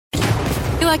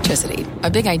Electricity, a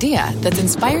big idea that's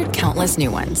inspired countless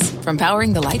new ones. From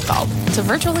powering the light bulb to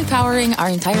virtually powering our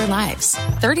entire lives.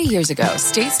 30 years ago,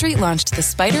 State Street launched the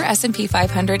SPDR S&P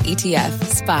 500 ETF,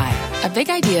 SPY. A big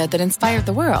idea that inspired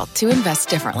the world to invest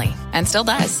differently. And still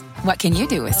does. What can you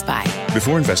do with SPY?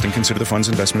 Before investing, consider the fund's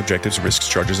investment objectives, risks,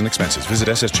 charges, and expenses. Visit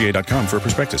ssga.com for a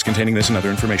prospectus containing this and other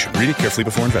information. Read it carefully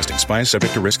before investing. SPY is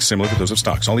subject to risks similar to those of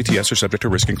stocks. All ETFs are subject to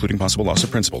risk, including possible loss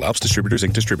of principal. Alps Distributors,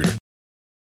 Inc. Distributor.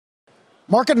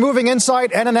 Market moving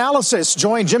insight and analysis.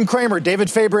 Join Jim Cramer, David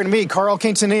Faber, and me, Carl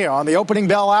Quintanilla, on the opening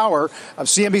bell hour of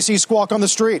CNBC Squawk on the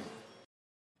Street.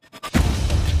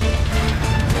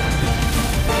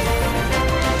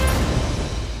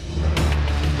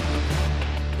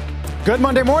 Good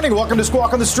Monday morning. Welcome to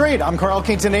Squawk on the Street. I'm Carl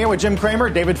Quintanilla with Jim Cramer,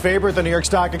 David Faber at the New York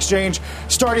Stock Exchange.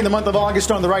 Starting the month of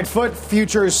August on the right foot.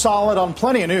 Futures solid on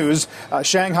plenty of news.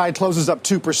 Shanghai closes up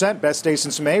 2%, best day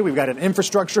since May. We've got an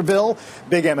infrastructure bill,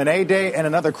 big M&A day, and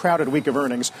another crowded week of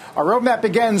earnings. Our roadmap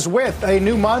begins with a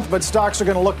new month, but stocks are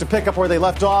going to look to pick up where they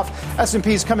left off.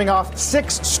 S&P's coming off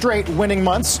 6 straight winning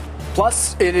months.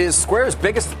 Plus, it is Square's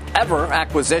biggest ever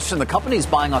acquisition. The company's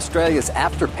buying Australia's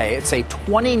Afterpay. It's a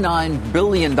 $29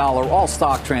 billion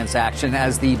all-stock transaction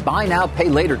as the buy now, pay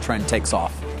later trend takes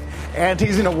off. And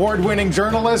he's an award-winning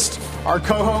journalist, our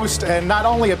co-host, and not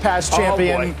only a past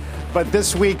champion, but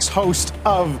this week's host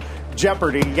of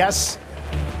Jeopardy. Yes,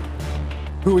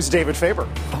 who is David Faber?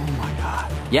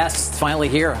 Yes, it's finally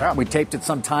here. Yeah. We taped it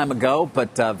some time ago,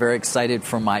 but very excited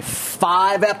for my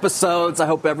 5 episodes. I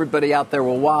hope everybody out there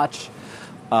will watch.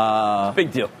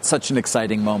 Big deal. Such an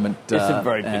exciting moment. It's a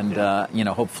very big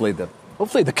deal.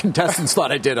 Hopefully the contestants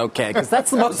thought I did okay, because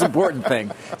that's the most important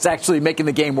thing. It's actually making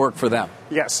the game work for them.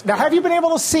 Yes. Now, have you been able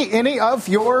to see any of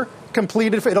your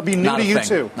completed? It'll be new to you,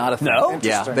 too. Not a thing. No?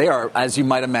 Yeah, they are, as you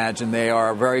might imagine, they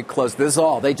are very close. This is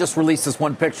all. They just released this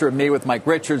one picture of me with Mike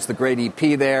Richards, the great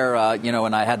EP there,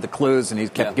 and I had the clues, and he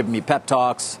kept giving me pep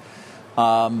talks.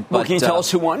 Can you tell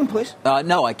us who won, please?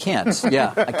 No, I can't.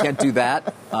 Yeah, I can't do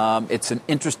that. It's an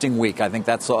interesting week. I think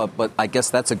that's but I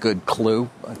guess that's a good clue.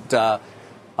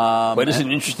 But, is it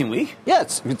an interesting week? Yeah,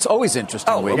 it's always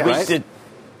interesting week, right?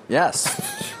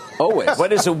 Yes, always.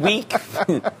 What is a week?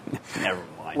 Never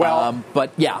mind. Well,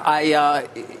 but yeah,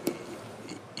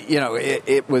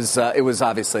 it was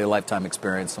obviously a lifetime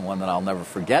experience and one that I'll never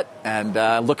forget. And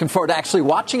looking forward to actually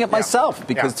watching it myself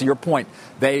because, to your point,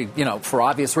 they, for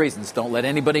obvious reasons, don't let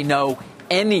anybody know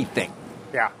anything.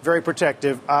 Yeah, very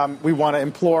protective. We want to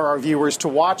implore our viewers to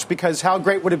watch because how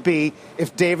great would it be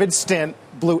if David Stint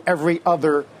blew every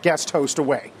other guest host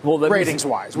away,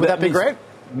 ratings-wise? Would that be great?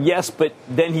 Yes, but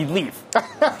then he'd leave.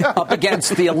 Up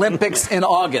against the Olympics in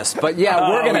August. But,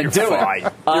 we're going to do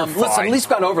it. Listen, at least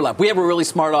we've got overlap. We have a really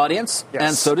smart audience,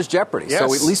 and so does Jeopardy. Yes.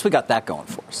 So at least we got that going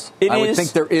for us. I would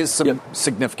think there is some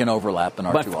significant overlap in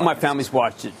our two audiences. My family's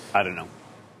watched it, I don't know,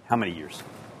 how many years?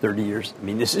 30 years. I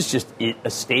mean, this is just a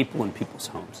staple in people's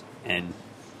homes. And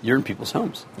you're in people's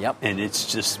homes. Yep. And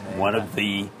it's just one of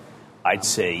the, I'd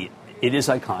say, it is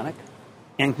iconic.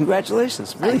 And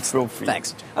congratulations. Really thrilled for you.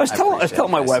 Thanks. I was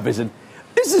telling my wife, I said,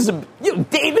 this is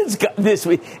David's got this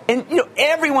week. And,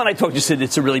 everyone I talked to said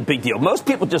it's a really big deal. Most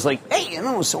people just like, hey,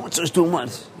 so-and-so's doing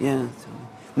what? Yeah.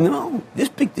 No, this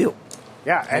big deal.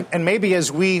 Yeah, and maybe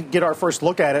as we get our first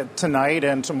look at it tonight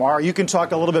and tomorrow, you can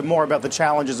talk a little bit more about the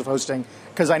challenges of hosting,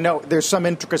 because I know there's some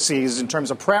intricacies in terms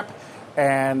of prep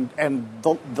and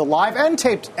the live and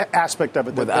taped aspect of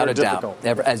it that Without are a difficult.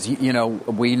 doubt. As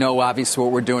we know obviously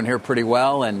what we're doing here pretty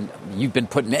well, and you've been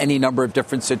put in any number of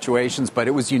different situations, but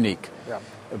it was unique. Yeah.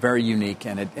 Very unique,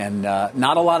 and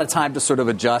not a lot of time to sort of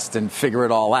adjust and figure it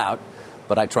all out,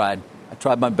 but I tried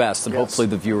my best, and hopefully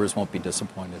the viewers won't be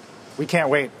disappointed. We can't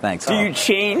wait. Thanks. Do you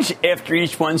change after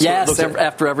each one? So yes,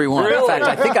 after every one. Really? In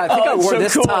fact, I think I wore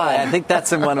this tie. I think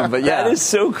that's in one of them. But yeah, that is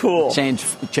so cool. Change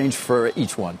for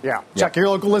each one. Yeah. Check your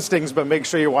local listings, but make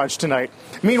sure you watch tonight.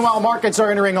 Meanwhile, markets are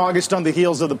entering August on the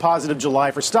heels of the positive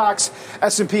July for stocks.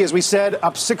 S&P, as we said,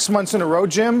 up 6 months in a row,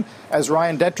 Jim. As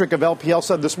Ryan Detrick of LPL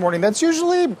said this morning, that's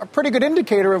usually a pretty good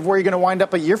indicator of where you're going to wind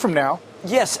up a year from now.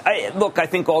 Yes, I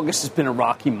think August has been a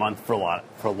rocky month for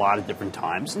a lot of different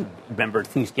times. And remember,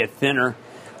 things get thinner.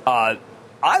 I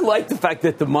like the fact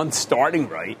that the month's starting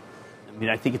right. I mean,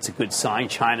 I think it's a good sign.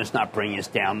 China's not bringing us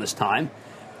down this time.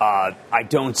 I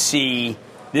don't see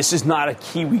this is not a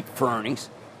key week for earnings.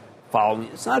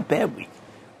 It's not a bad week,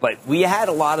 but we had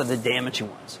a lot of the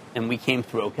damaging ones, and we came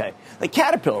through okay. Like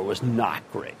Caterpillar was not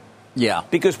great. Yeah,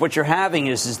 because what you're having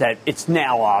is that it's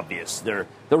now obvious the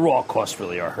raw costs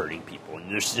really are hurting people, and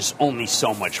there's just only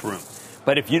so much room.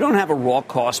 But if you don't have a raw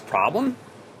cost problem,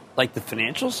 like the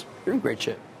financials, you're in great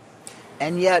shape.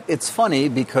 And yet it's funny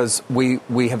because we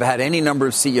have had any number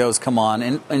of CEOs come on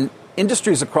and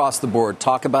industries across the board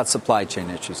talk about supply chain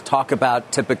issues, talk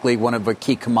about typically one of a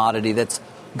key commodity that's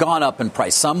gone up in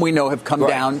price. Some we know have come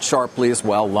down sharply as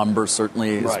well. Lumber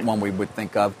certainly is one we would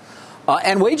think of.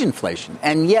 And wage inflation.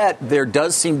 And yet there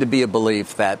does seem to be a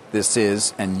belief that this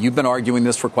is, and you've been arguing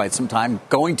this for quite some time,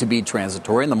 going to be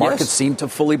transitory, and the markets seem to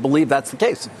fully believe that's the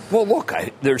case. Well, look,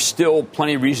 there's still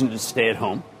plenty of reason to stay at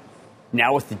home.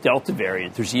 Now with the Delta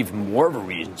variant, there's even more of a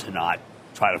reason to not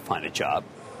try to find a job.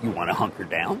 You want to hunker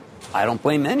down? I don't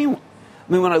blame anyone.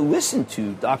 I mean, when I listen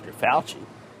to Dr. Fauci,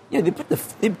 they do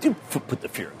put the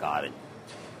fear of God in.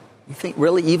 You think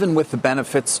really, even with the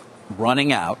benefits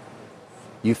running out,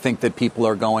 you think that people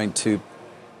are going to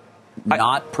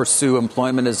not pursue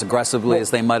employment as aggressively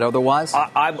as they might otherwise?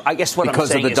 I guess what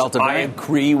because I'm saying of the Delta is variant? I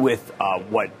agree with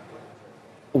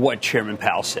what Chairman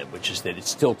Powell said, which is that it's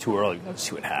still too early. Let's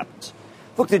see what happens.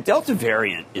 Look, the Delta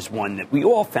variant is one that we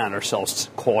all found ourselves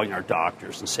calling our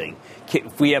doctors and saying,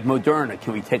 if we have Moderna,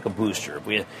 can we take a booster?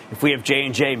 If we have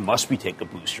J&J, must we take a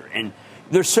booster? And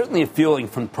there's certainly a feeling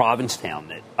from Provincetown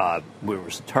that where it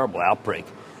was a terrible outbreak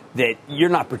that you're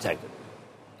not protected.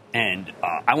 And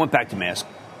I went back to mask.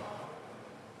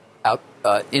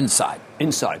 Inside.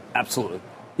 Inside, absolutely.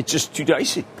 It's just too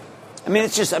dicey. I mean,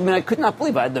 I could not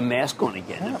believe I had the mask on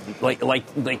again. Like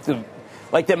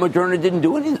that Moderna didn't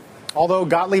do anything. Although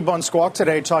Gottlieb on Squawk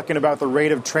today talking about the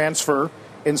rate of transfer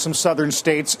in some southern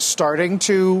states starting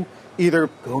to either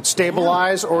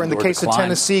stabilize or in the case of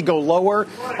Tennessee, go lower.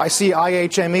 I see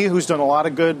IHME, who's done a lot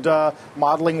of good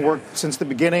modeling work since the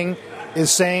beginning,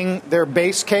 is saying their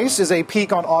base case is a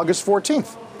peak on August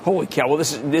 14th. Holy cow. Well,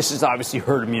 this is obviously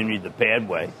herd immunity the bad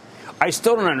way. I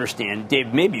still don't understand.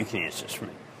 Dave, maybe you can answer this for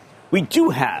me. We do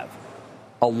have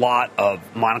a lot of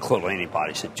monoclonal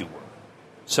antibodies that do work.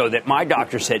 So that my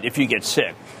doctor said, if you get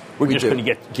sick, we're just going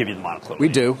to give you the monoclonal. We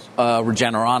do.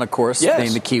 Regeneron, of course,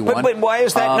 being the key one. But why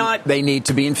is that not? They need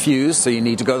to be infused, so you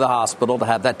need to go to the hospital to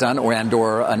have that done,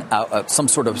 or some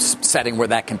sort of setting where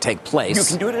that can take place.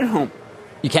 You can do it at home.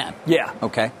 You can? Yeah.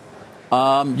 Okay.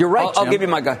 You're right, I'll give you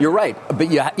my guy. You're right.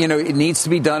 But, it needs to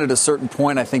be done at a certain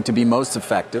point, I think, to be most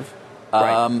effective.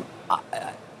 Right.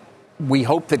 We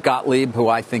hope that Gottlieb, who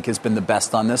I think has been the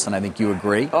best on this, and I think you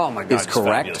agree, is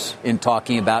correct in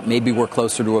talking about maybe we're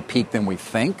closer to a peak than we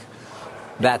think.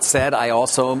 That said, I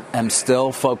also am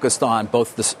still focused on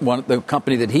both the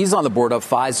company that he's on the board of,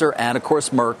 Pfizer, and, of course,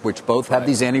 Merck, which both have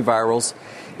these antivirals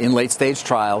in late-stage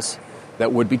trials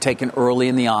that would be taken early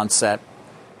in the onset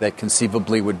that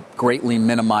conceivably would greatly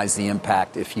minimize the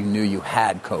impact if you knew you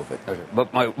had COVID. Okay.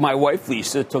 But my wife,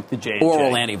 Lisa, took the J&J.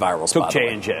 Oral antivirals, took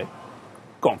J&J.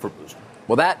 Going for a booster.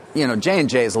 Well, that,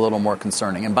 J&J is a little more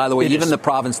concerning. And by the way, even the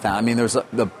Provincetown, I mean, there's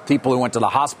the people who went to the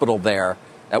hospital there,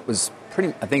 that was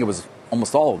I think it was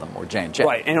almost all of them were J&J.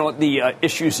 Right. And the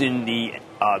issues in the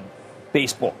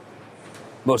baseball,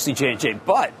 mostly J&J.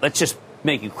 But let's just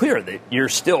make it clear that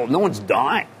no one's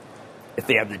dying if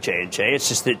they have the J&J. It's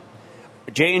just that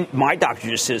my doctor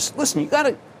just says, listen, you got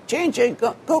to, J&J,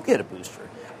 go get a booster.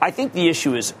 I think the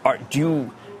issue is,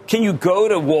 can you go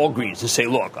to Walgreens and say,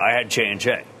 look, I had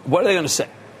J&J? What are they going to say?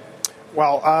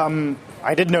 Well,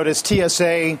 I did notice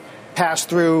TSA passed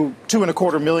through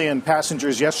 2.25 million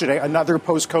passengers yesterday, another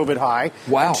post-COVID high.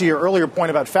 Wow. And to your earlier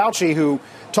point about Fauci, who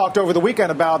talked over the weekend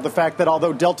about the fact that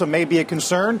although Delta may be a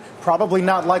concern, probably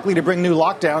not likely to bring new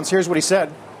lockdowns. Here's what he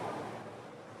said.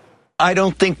 I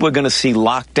don't think we're going to see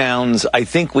lockdowns. I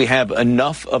think we have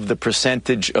enough of the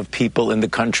percentage of people in the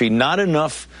country, not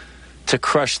enough to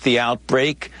crush the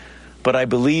outbreak, but I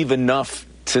believe enough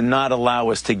to not allow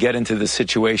us to get into the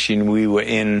situation we were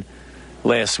in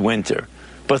last winter.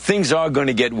 But things are going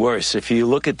to get worse. If you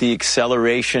look at the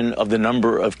acceleration of the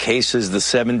number of cases, the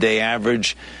 7-day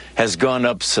average has gone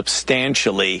up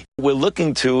substantially. We're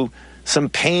looking to some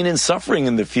pain and suffering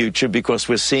in the future because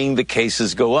we're seeing the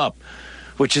cases go up,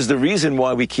 which is the reason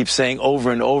why we keep saying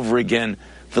over and over again,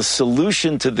 the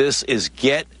solution to this is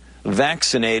get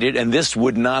vaccinated, and this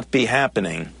would not be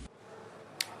happening.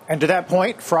 And to that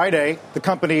point, Friday, the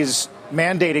companies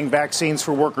mandating vaccines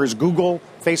for workers, Google,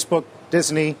 Facebook,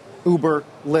 Disney, Uber,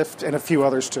 Lyft, and a few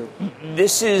others, too.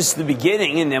 This is the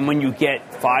beginning, and then when you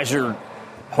get Pfizer,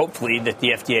 hopefully that the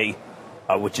FDA,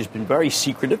 which has been very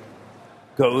secretive,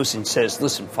 goes and says,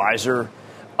 listen, Pfizer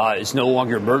is no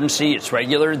longer emergency, it's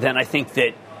regular, then I think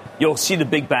that you'll see the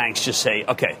big banks just say,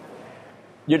 okay,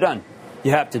 you're done.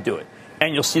 You have to do it.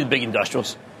 And you'll see the big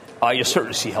industrials. You'll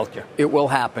certainly see healthcare. It will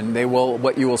happen.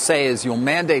 What you will say is you'll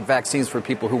mandate vaccines for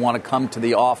people who want to come to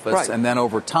the office, and then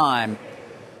over time,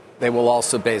 they will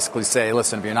also basically say,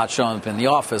 listen, if you're not showing up in the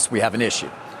office, we have an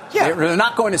issue. Yeah. They're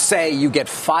not going to say you get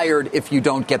fired if you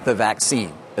don't get the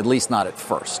vaccine, at least not at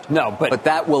first. No, but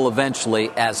that will eventually,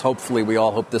 as hopefully we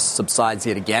all hope this subsides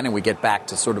yet again and we get back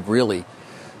to sort of really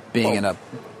being in a...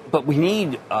 But we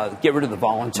need get rid of the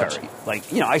voluntary.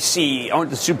 Like, I went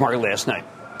to the supermarket last night.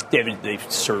 David, they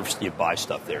serve you buy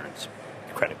stuff there. It's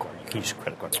credit card. You can use a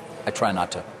credit card. I try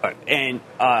not to. And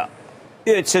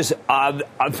it says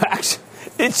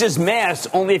it says masks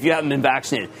only if you haven't been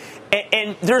vaccinated.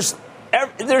 And there's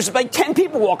like 10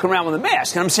 people walking around with a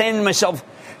mask. And I'm saying to myself,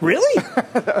 really?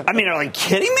 I mean, are you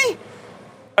kidding me?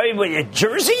 Are you a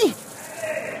jersey?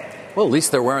 Well, at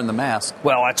least they're wearing the mask.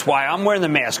 Well, that's why I'm wearing the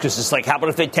mask, because it's like, how about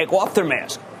if they take off their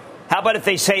mask? How about if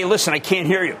they say, listen, I can't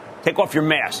hear you. Take off your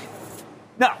mask.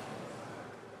 No.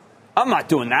 I'm not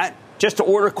doing that. Just to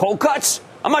order cold cuts?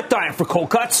 I'm not dying for cold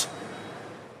cuts.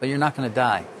 But you're not going to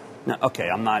die. No, okay,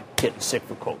 I'm not getting sick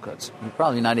for cold cuts. You're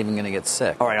probably not even going to get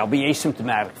sick. All right, I'll be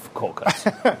asymptomatic for cold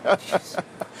cuts.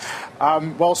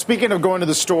 Well, speaking of going to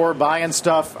the store, buying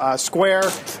stuff, Square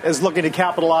is looking to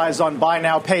capitalize on buy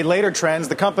now, pay later trends.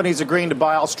 The company's agreeing to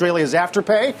buy Australia's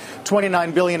Afterpay,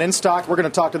 $29 billion in stock. We're going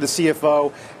to talk to the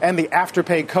CFO and the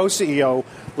Afterpay co-CEO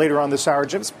later on this hour.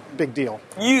 Jim's big deal.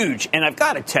 Huge. And I've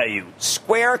got to tell you,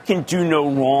 Square can do no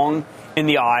wrong in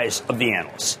the eyes of the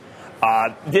analysts.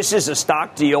 This is a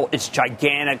stock deal. It's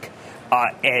gigantic.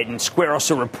 And Square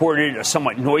also reported a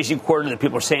somewhat noisy quarter that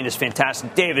people are saying is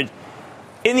fantastic. David,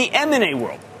 in the M&A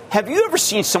world, have you ever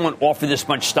seen someone offer this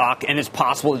much stock and it's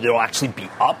possible that it'll actually be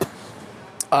up?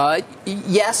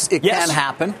 Yes, it can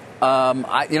happen.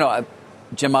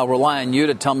 Jim, I'll rely on you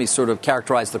to tell me, sort of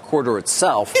characterize the quarter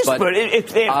itself. Yes, but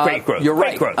they have great growth. You're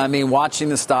great right. Growth. I mean, watching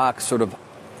the stock sort of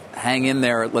hang in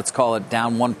there, let's call it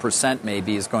down 1%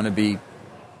 maybe, is going to be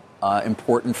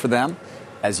important for them.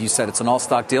 As you said, it's an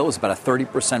all-stock deal. It's about a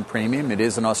 30% premium. It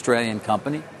is an Australian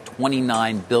company,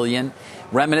 $29 billion.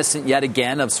 Reminiscent yet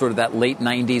again of sort of that late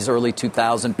 90s, early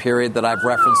 2000 period that I've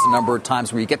referenced a number of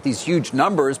times, where you get these huge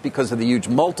numbers because of the huge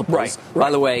multiples. Right.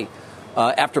 By the way,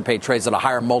 Afterpay trades at a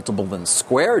higher multiple than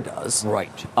Square does.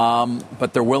 Right.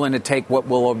 But they're willing to take what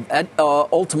will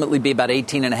ultimately be about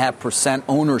 18.5%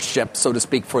 ownership, so to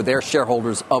speak, for their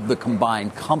shareholders of the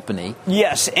combined company.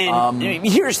 Yes, and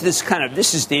here's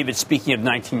this is David speaking of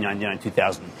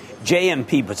 1999-2000.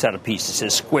 JMP puts out a piece that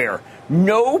says, Square,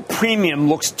 no premium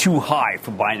looks too high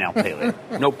for buy now, pay later.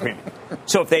 No premium.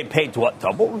 So if they paid what,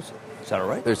 double? Is that all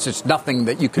right? There's just nothing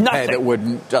that you could pay that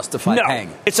wouldn't justify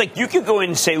paying. It's like you could go in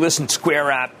and say, listen,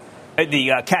 Square app,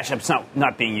 the Cash App's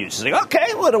not being used. It's like,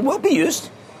 okay, well, it will be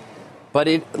used. But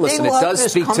it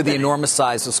does speak to the enormous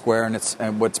size of Square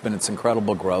and what's been its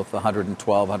incredible growth, $112,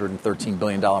 $113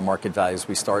 billion market value as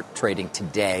we start trading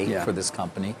today for this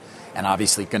company. And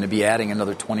obviously going to be adding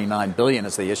another $29 billion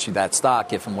as they issue that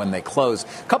stock if and when they close.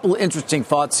 A couple of interesting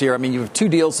thoughts here. I mean, you have two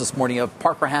deals this morning. You have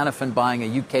Parker Hannifin buying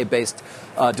a UK-based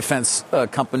defense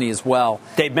company as well.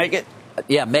 Dave Meggett?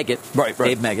 Yeah, Meggett. Right.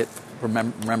 Dave Meggett.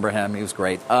 Remember him. He was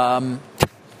great.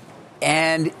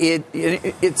 And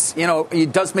it's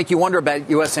it does make you wonder about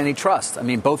U.S. antitrust. I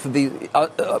mean, both of the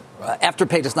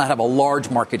Afterpay does not have a large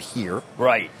market here.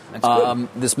 Right. That's good.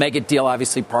 This Meggett deal,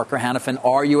 obviously, Parker Hannifin,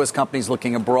 are U.S. companies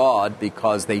looking abroad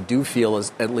because they do feel,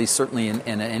 at least certainly in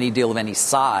any deal of any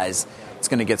size, it's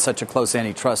going to get such a close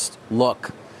antitrust look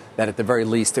that at the very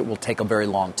least it will take a very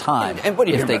long time and what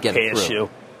do you if they get it through.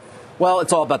 Well,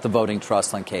 it's all about the voting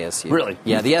trust on KSU. Really?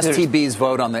 Yeah, the STB's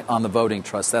vote on the voting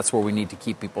trust, that's where we need to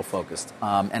keep people focused.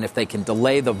 And if they can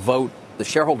delay the vote, the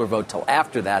shareholder vote, till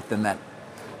after that, then that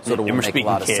sort of will make a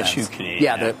lot of KSU, sense. Canadian.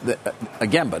 Yeah,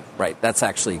 again, that's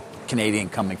actually Canadian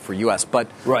coming for U.S. But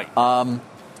right.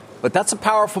 But that's a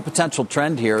powerful potential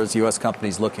trend here as U.S.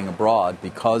 companies looking abroad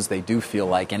because they do feel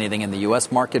like anything in the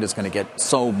U.S. market is going to get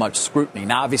so much scrutiny.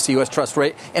 Now, obviously, U.S.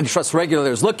 antitrust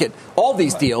regulators look at all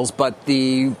these deals, but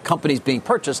the companies being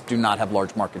purchased do not have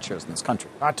large market shares in this country.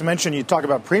 Not to mention, you talk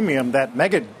about premium, that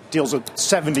Meggett deals at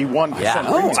 71%. Yeah.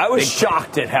 Premium. I was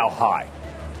shocked at how high.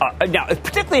 Now,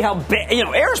 particularly how bad,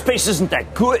 aerospace isn't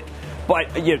that good, but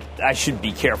I should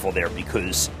be careful there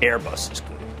because Airbus is good.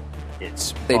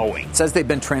 It's Boeing. It says they've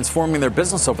been transforming their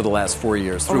business over the last 4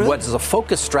 years through what is a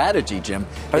focused strategy, Jim.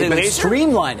 They've been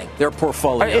streamlining their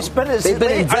portfolio. They've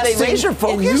been investing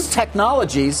in new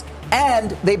technologies, and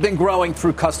they've been growing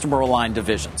through customer-aligned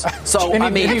divisions. So,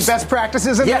 any best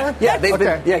practices in there? Yeah,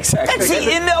 exactly. That's the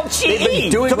MLGE. They've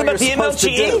been doing Talking what about the you're supposed to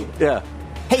do. Yeah.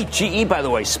 Hey, GE, by the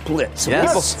way, split. So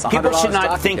yes, people should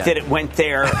not think that it went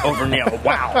there over now.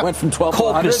 Wow. Went from 12 to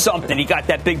Culp 100? is something. He got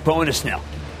that big bonus now.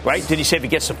 Right? Did he say if he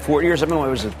gets to 40 or something? What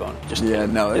was his bonus?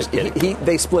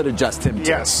 They split adjust him, too.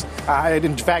 Yes.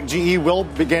 In fact, GE will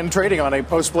begin trading on a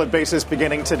post-split basis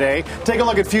beginning today. Take a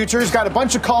look at futures. Got a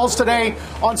bunch of calls today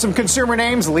on some consumer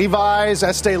names, Levi's,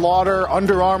 Estee Lauder,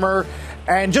 Under Armour.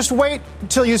 And just wait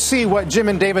until you see what Jim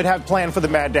and David have planned for the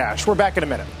Mad Dash. We're back in a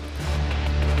minute.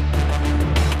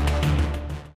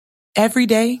 Every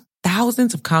day,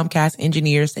 thousands of Comcast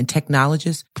engineers and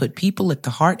technologists put people at the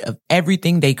heart of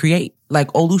everything they create. Like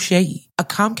Oluseyi, a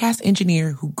Comcast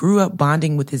engineer who grew up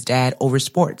bonding with his dad over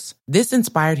sports. This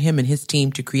inspired him and his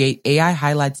team to create AI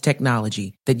Highlights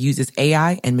technology that uses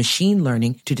AI and machine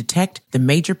learning to detect the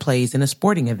major plays in a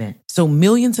sporting event. So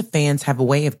millions of fans have a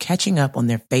way of catching up on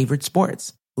their favorite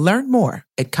sports. Learn more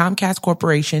at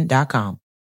ComcastCorporation.com.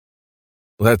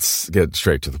 Let's get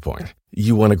straight to the point.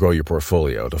 You want to grow your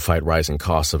portfolio to fight rising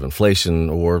costs of inflation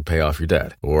or pay off your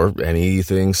debt or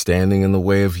anything standing in the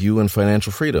way of you and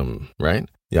financial freedom, right?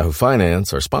 Yahoo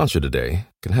Finance, our sponsor today,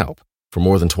 can help. For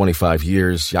more than 25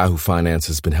 years, Yahoo Finance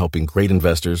has been helping great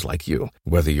investors like you.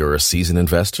 Whether you're a seasoned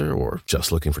investor or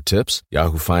just looking for tips,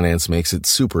 Yahoo Finance makes it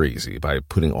super easy by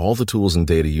putting all the tools and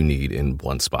data you need in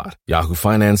one spot. Yahoo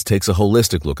Finance takes a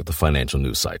holistic look at the financial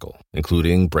news cycle,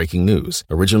 including breaking news,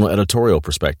 original editorial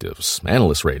perspectives,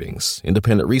 analyst ratings,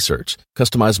 independent research,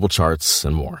 customizable charts,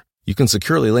 and more. You can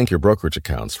securely link your brokerage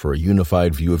accounts for a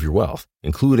unified view of your wealth,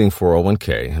 including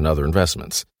 401k and other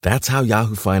investments. That's how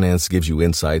Yahoo Finance gives you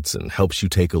insights and helps you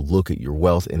take a look at your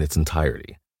wealth in its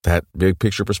entirety. That big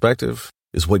picture perspective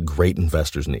is what great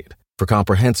investors need. For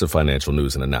comprehensive financial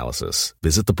news and analysis,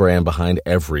 visit the brand behind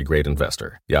every great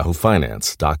investor,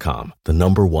 yahoofinance.com, the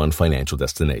 #1 financial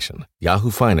destination,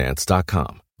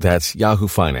 yahoofinance.com. That's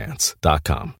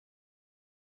yahoofinance.com.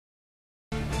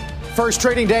 First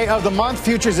trading day of the month.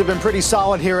 Futures have been pretty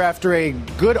solid here after a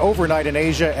good overnight in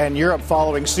Asia and Europe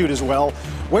following suit as well.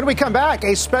 When we come back,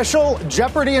 a special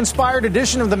Jeopardy-inspired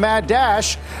edition of the Mad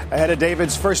Dash ahead of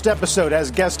David's first episode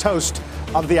as guest host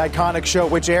of the iconic show,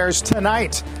 which airs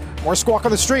tonight. More Squawk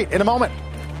on the Street in a moment.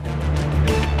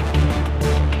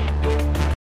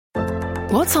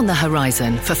 What's on the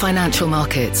horizon for financial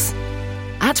markets?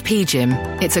 At PGIM,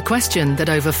 it's a question that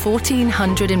over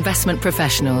 1,400 investment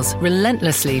professionals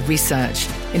relentlessly research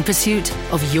in pursuit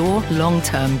of your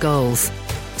long-term goals.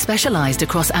 Specialized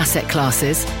across asset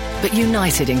classes, but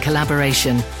united in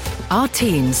collaboration, our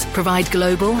teams provide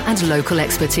global and local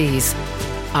expertise.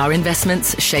 Our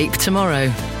investments shape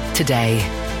tomorrow, today.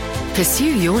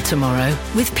 Pursue your tomorrow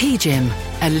with PGIM,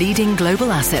 a leading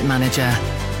global asset manager.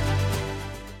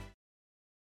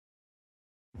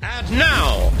 And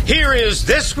now, here is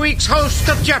this week's host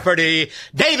of Jeopardy,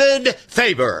 David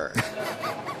Faber.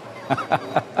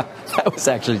 That was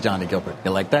actually Johnny Gilbert.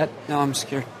 You like that? No, I'm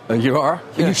scared. You are?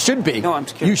 Yeah. You should be. No, I'm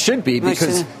scared. You should be,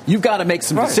 because you've got to make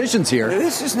some decisions here.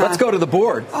 This is not... Let's go to the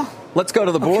board. Oh. Let's go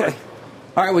to the board. Okay.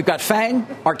 All right, we've got FANG.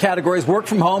 Our categories: work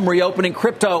from home, reopening,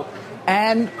 crypto,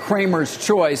 and Cramer's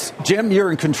Choice. Jim, you're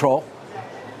in control.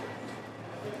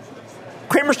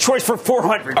 Cramer's Choice for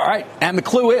 400. All right, and the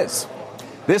clue is...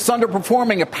 this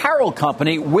underperforming apparel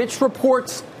company, which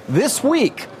reports this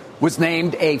week, was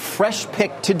named a fresh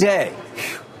pick today.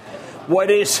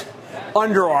 What is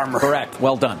Under Armour? Correct.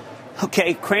 Well done.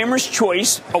 Okay, Cramer's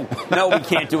Choice. Oh, no, we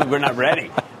can't do it. We're not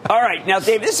ready. All right. Now,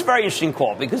 Dave, this is a very interesting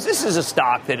call because this is a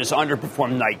stock that has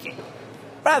underperformed Nike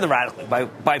rather radically by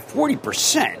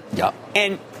 40%. Yep.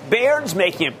 And Baird's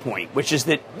making a point, which is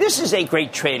that this is a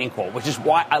great trading call, which is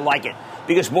why I like it.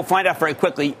 Because we'll find out very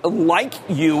quickly, like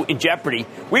you in Jeopardy,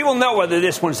 we will know whether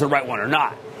this one's the right one or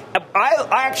not. I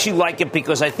actually like it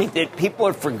because I think that people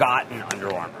have forgotten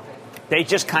Under Armour. They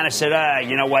just kind of said,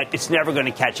 you know what, it's never going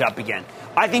to catch up again.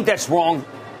 I think that's wrong.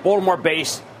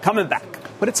 Baltimore-based, coming back.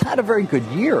 But it's had a very good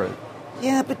year.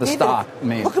 Yeah, but the David, stock,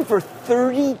 looking for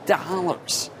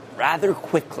 $30 rather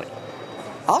quickly.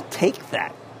 I'll take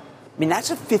that. I mean,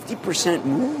 that's a 50%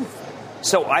 move.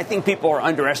 So I think people are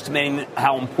underestimating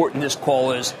how important this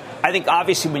call is. I think,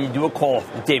 obviously, when you do a call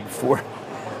the day before,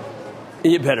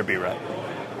 you better be right.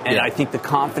 And I think the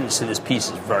confidence in this piece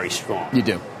is very strong. You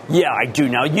do? Yeah, I do.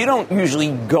 Now, you don't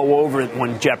usually go over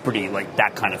one Jeopardy like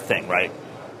that kind of thing, right?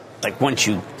 Like once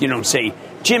you say,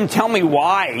 Jim, tell me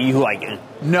why you like it.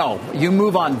 No, you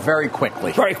move on very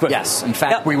quickly. Very quickly. Yes. In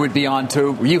fact, we would be on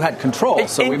to, you had control,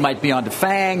 so we might be on to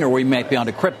FANG or we might be on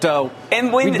to crypto.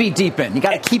 And we'd be deep in. You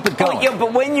got to keep it going. Oh, yeah,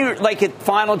 but when you're like at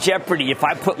Final Jeopardy, if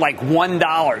I put like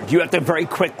 $1, do you have to very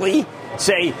quickly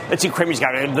say, let's see, Kramer's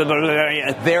got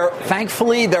it.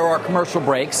 Thankfully, there are commercial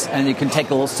breaks, and you can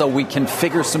take a little so we can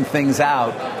figure some things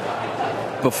out.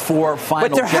 before Final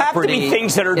Jeopardy. But there Jeopardy have to be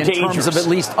things that are in dangerous. terms of at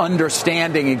least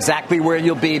understanding exactly where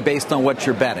you'll be based on what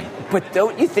you're betting. But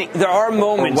don't you think there are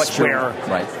moments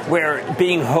where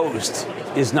being host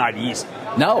is not easy?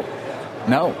 No.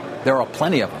 There are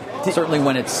plenty of them. Certainly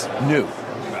when it's new.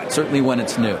 Certainly when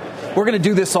it's new. We're going to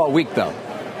do this all week, though.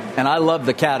 And I love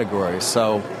the categories,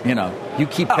 so, you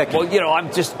keep picking. Well,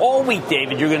 I'm just, all week,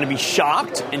 David, you're going to be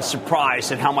shocked and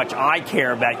surprised at how much I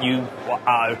care about you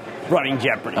running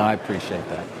Jeopardy. I appreciate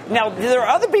that. Now, there are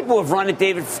other people who have run it,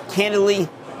 David, candidly,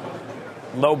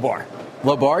 low bar.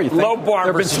 Low bar, you think? Low bar.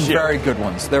 There have been some very good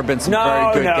ones. There have been some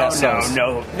very good guesses.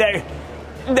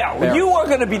 No, you are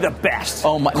going to be the best.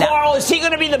 Oh my! Carl, is he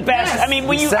going to be the best? Yes. I mean,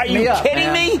 are you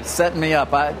kidding me? Setting me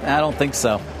up. I don't think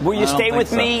so. Will you stay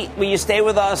with me? Will you stay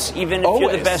with us, even if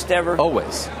you're the best ever?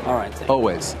 Always. All right.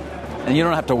 Always. And you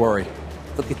don't have to worry.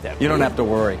 Look at that. You don't have to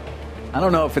worry. I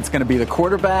don't know if it's going to be the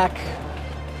quarterback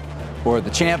or the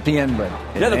champion, but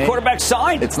the quarterback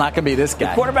signed. It's not going to be this guy.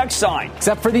 The quarterback signed.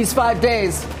 Except for these 5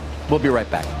 days. We'll be right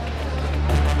back.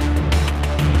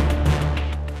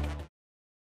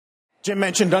 Jim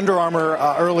mentioned Under Armour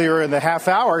earlier in the half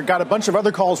hour. Got a bunch of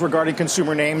other calls regarding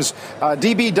consumer names.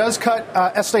 DB does cut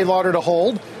Estee Lauder to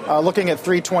hold, looking at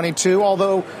 322,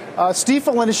 although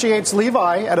Stiefel initiates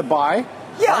Levi at a buy.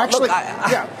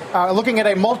 Yeah, looking at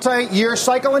a multi-year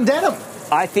cycle in denim.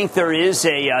 I think there is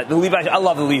the Levi. I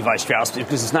love the Levi Strauss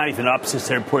because it's not even up since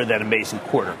they reported that amazing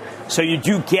quarter. So you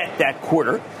do get that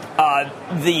quarter.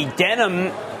 The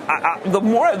denim. The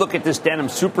more I look at this denim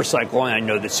super cycle, and I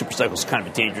know that super cycle is kind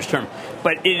of a dangerous term,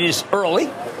 but it is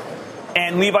early.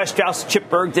 And Levi Strauss, Chip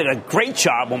Bergh did a great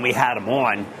job when we had him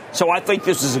on. So I think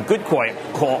this is a good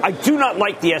call. I do not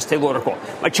like the Estee Lauder call.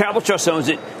 My Travel Trust owns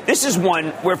it. This is one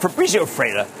where Fabrizio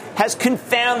Freda has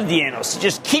confounded the analysts.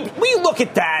 We look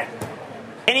at that,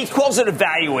 and he calls it a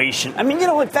valuation. I mean,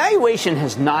 valuation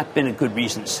has not been a good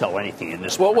reason to sell anything in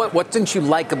this. Well, what didn't you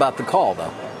like about the call,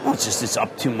 though? Well, it's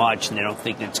up too much, and they don't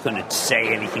think it's going to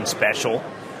say anything special.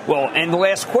 Well, and the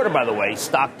last quarter, by the way,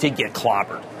 stock did get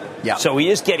clobbered. Yeah. So he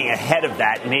is getting ahead of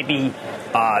that. Maybe,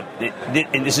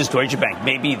 and this is Deutsche Bank,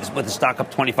 maybe with the stock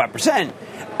up 25%,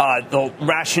 the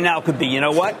rationale could be, you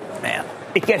know what? Man,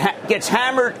 it gets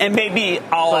hammered, and maybe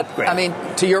I'll upgrade. I mean,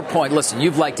 to your point, listen,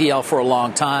 you've liked EL for a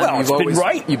long time. Well, it's been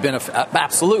right. You've been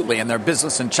absolutely, and their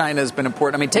business in China has been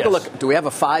important. I mean, take a look. Do we have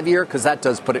a 5-year? Because that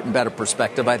does put it in better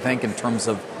perspective, I think, in terms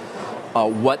of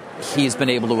what he's been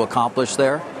able to accomplish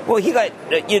there. Well,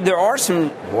 there are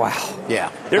some,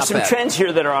 Yeah. There's some trends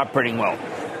here that are operating well.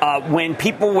 When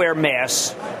people wear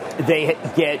masks,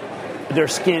 their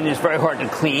skin is very hard to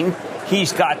clean.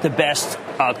 He's got the best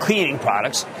cleaning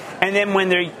products. And then when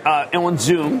they're on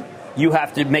Zoom, you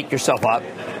have to make yourself up.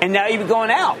 And now you're going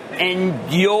out,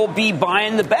 and you'll be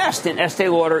buying the best. And Estee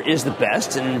Lauder is the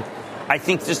best. And I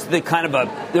think they're kind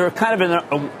of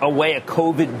in a way a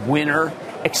COVID winner,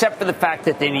 except for the fact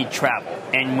that they need travel.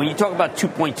 And when you talk about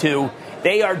 2.2,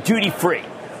 they are duty free,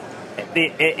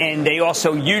 and they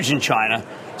also huge in China.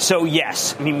 So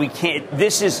yes, I mean we can't.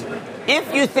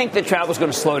 If you think that travel is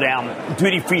going to slow down,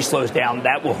 duty free slows down,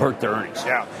 that will hurt their earnings.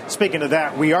 Yeah. Speaking of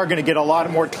that, we are going to get a lot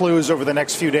more clues over the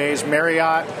next few days.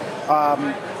 Marriott,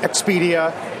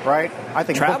 Expedia, right? I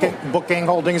think Booking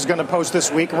Holdings is going to post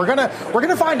this week. We're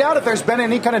gonna find out if there's been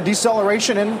any kind of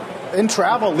deceleration in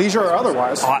travel, leisure or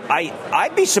otherwise.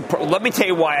 I'd be surprised. Let me tell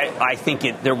you why I think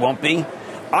there won't be.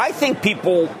 I think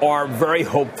people are very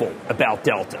hopeful about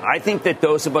Delta. I think that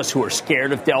those of us who are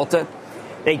scared of Delta,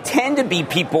 they tend to be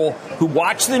people who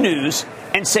watch the news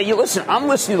and say, listen, I'm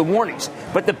listening to the warnings.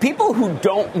 But the people who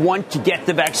don't want to get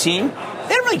the vaccine, they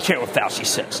don't really care what Fauci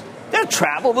says. They'll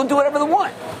travel. They'll do whatever they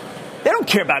want. They don't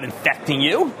care about infecting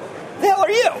you. Who the hell are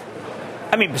you?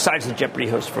 I mean, besides the Jeopardy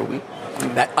host for a week.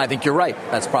 I think you're right.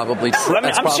 That's probably true.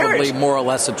 That's probably more or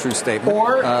less a true statement.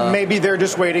 Or maybe they're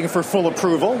just waiting for full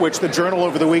approval, which the Journal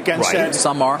over the weekend said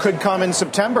could come in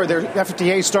September. Their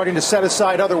FDA is starting to set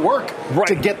aside other work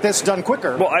to get this done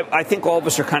quicker. Well, I think all of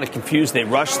us are kind of confused. They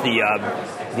rushed the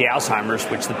Alzheimer's,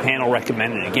 which the panel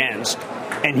recommended against.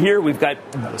 And here we've got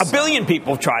 1 billion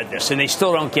people tried this, and they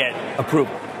still don't get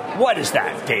approval. What is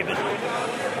that, David?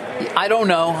 I don't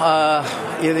know.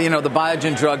 The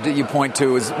Biogen drug that you point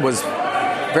to was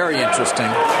very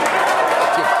interesting,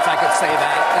 if I could say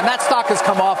that. And that stock has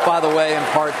come off, by the way, in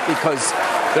part because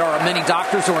there are many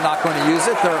doctors who are not going to use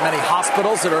it. There are many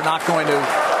hospitals that are not going to,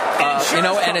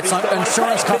 and it's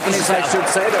insurance companies, I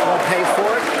should say, that won't pay for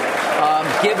it.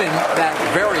 Given that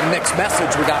very mixed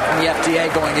message we got from the FDA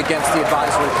going against the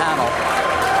advisory panel.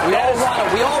 We all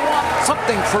want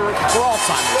something for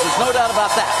Alzheimer's. There's no doubt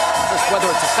about that. Just whether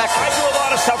it's effective. I do a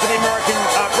lot of stuff with the American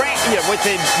brain,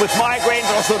 with migraines,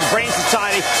 also the Brain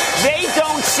Society. They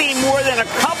don't see more than a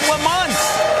couple of months.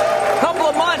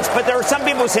 But there are some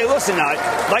people who say, listen,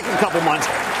 like a couple months.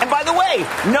 And by the way,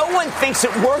 no one thinks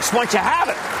it works once you have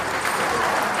it.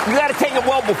 You got to take it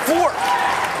well before.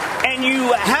 And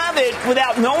you have it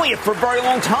without knowing it for a very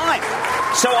long time.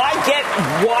 So I get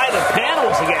why the panel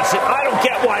was against it. I don't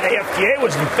get why the FDA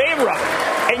was in favor of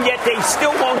it. And yet they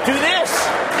still won't do this.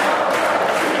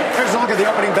 Here's a look at the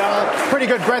opening bell. Pretty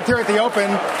good breadth here at the open.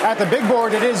 At the big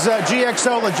board, it is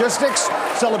GXO Logistics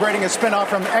celebrating a spinoff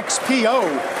from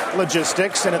XPO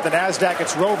Logistics. And at the NASDAQ,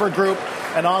 it's Rover Group,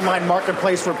 an online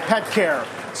marketplace for pet care,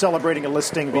 celebrating a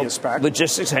listing via SPAC.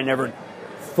 Logistics, I never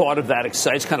thought of that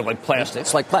exciting. It's kind of like plastics.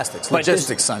 It's like plastics.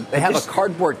 Logistics, son. They have a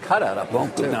cardboard cutout of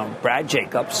them, too. No, Brad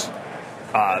Jacobs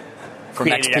from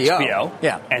created XPO.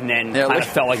 Yeah. And then kind of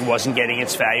felt like it wasn't getting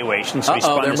its valuation, so he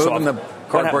spun they're this moving off. the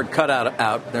cardboard cutout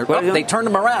out. They turned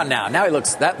him around now. Now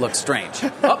that looks strange.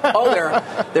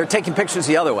 They're taking pictures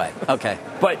the other way. Okay.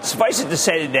 But suffice it to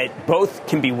say that both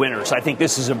can be winners. I think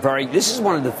this is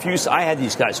one of the few, I had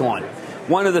these guys on,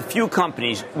 one of the few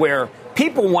companies where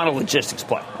people want a logistics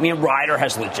play. I mean, Ryder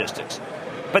has logistics.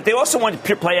 But they also want to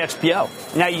pure play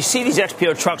XPO. Now, you see these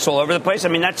XPO trucks all over the place. I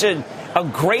mean, that's a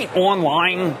great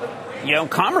online,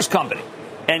 commerce company.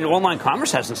 And online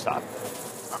commerce hasn't stopped.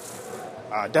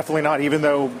 Definitely not, even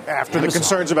though after Amazon. The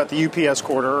concerns about the UPS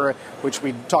quarter, which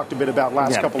we talked a bit about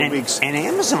last couple of weeks. And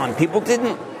Amazon, people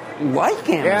didn't like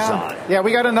Amazon. Yeah,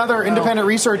 we got another independent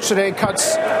research today.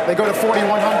 Cuts, they go to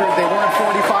 4,100. They weren't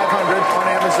 4,500 on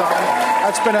Amazon.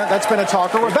 That's been a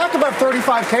talker. We're back above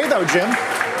 35K, though, Jim.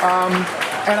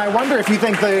 And I wonder if you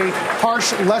think the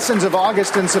harsh lessons of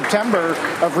August and September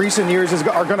of recent years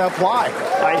are going to apply.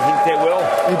 I think they will.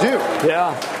 You do?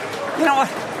 Yeah. You know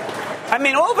what? I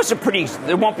mean, all of us are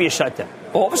there won't be a shutdown.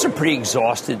 All of us are pretty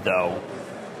exhausted, though.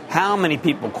 How many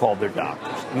people called their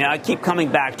doctors? I mean, I keep coming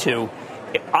back to...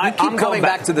 I'm coming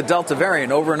back to the Delta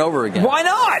variant over and over again. Why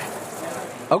not?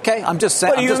 Okay, I'm just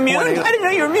saying. Are you immune? I didn't know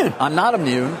you were immune. I'm not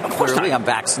immune. Of course Clearly, not. I'm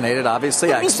vaccinated,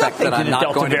 obviously. I expect that I'm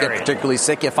not going to get particularly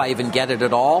sick if I even get it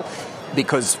at all,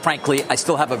 because, frankly, I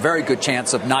still have a very good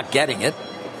chance of not getting it.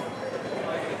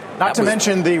 Not to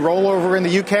mention the rollover in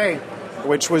the UK,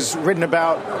 which was written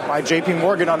about by J.P.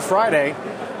 Morgan on Friday.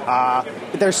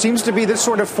 There seems to be this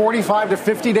sort of 45 to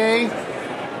 50-day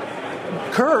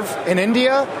curve in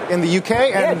India, in the UK,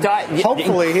 and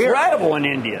hopefully here. Incredible in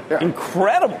India. Yeah.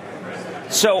 Incredible.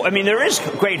 So, I mean, there is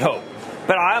great hope.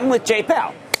 But I'm with Jay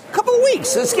Powell. A couple of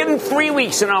weeks. Let's give him 3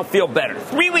 weeks and I'll feel better.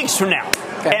 3 weeks from now.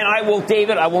 Okay. And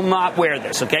David, I will not wear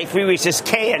this, okay? 3 weeks is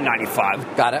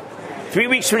KN95. Got it. 3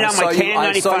 weeks from now, my KN95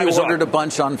 I saw you is ordered a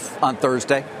bunch on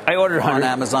Thursday. I ordered 100. On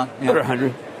Amazon. I ordered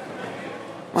 100.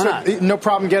 Why not? No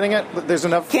problem getting it? There's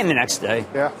enough? Came the next day.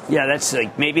 Yeah. Yeah, that's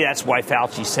maybe that's why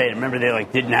Fauci said it. Remember, they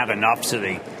didn't have enough, so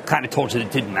they kind of told you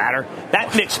it didn't matter.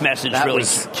 That mixed message killed how many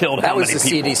people. That was the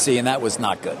CDC, and that was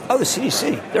not good. Oh, the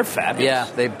CDC. They're fabulous. Yeah,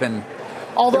 they've been...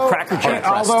 Although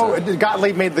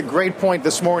Gottlieb made the great point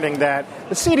this morning that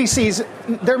the CDC's,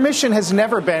 their mission has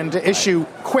never been to issue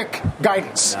quick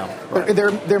guidance. No, right.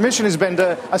 Their mission has been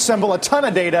to assemble a ton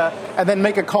of data and then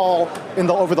make a call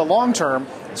over the long term.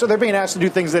 So they're being asked to do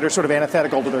things that are sort of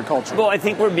antithetical to their culture. Well, I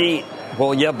think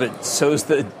but so's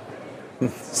the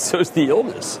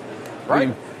illness. Right. I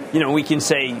mean, we can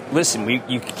say, listen,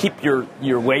 you keep your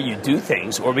way you do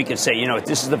things, or we can say,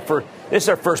 this is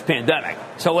our first pandemic,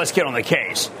 so let's get on the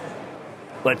case.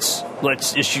 Let's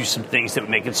issue some things that would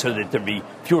make it so that there be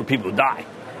fewer people who die.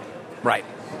 Right.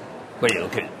 What are you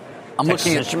looking at? I'm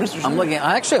looking at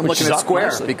Square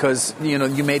nicely. Because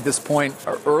you made this point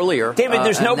earlier. David,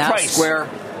 there's no price.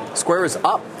 Square is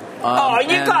up. You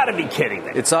got to be kidding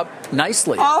me. It's up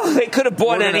nicely. Oh, they could have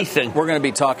bought anything. We're going to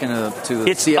be talking to the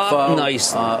it's CFO. Up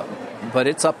nicely. But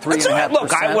it's up 3.5%.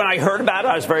 Look, when I heard about it,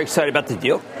 I was very excited about the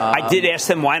deal. I did ask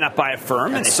them why not buy a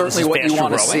firm. And certainly what you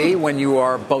want to see when you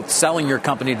are both selling your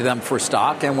company to them for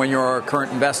stock and when you're a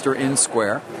current investor in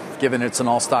Square, given it's an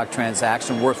all-stock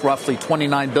transaction worth roughly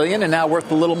 $29 billion and now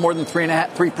worth a little more than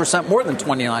 3% more than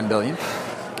 $29 billion.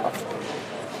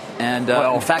 And,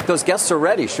 in fact, those guests are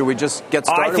ready. Should we just get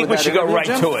started? I think we should go right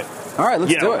to it. All right,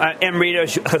 let's do it. Amrita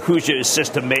Ahuja's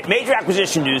system. Major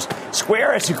acquisition news.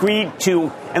 Square has agreed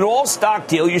to an all-stock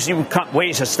deal. Usually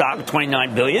weighs a stock of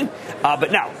 $29 billion.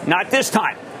 But no, not this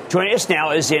time. Joining us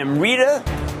now is Amrita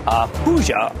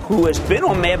Ahuja, who has been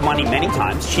on Mad Money many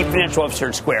times, Chief Financial Officer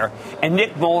at Square, and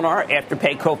Nick Molnar,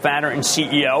 Afterpay co-founder and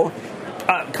CEO.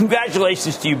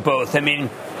 Congratulations to you both. I mean,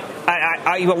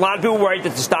 a lot of people worried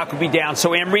that the stock would be down.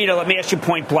 So, Amrita, let me ask you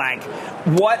point blank.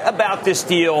 What about this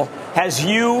deal has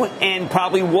you and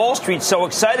probably Wall Street so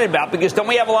excited about? Because don't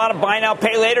we have a lot of buy now,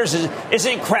 pay laters?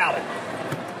 Isn't it crowded?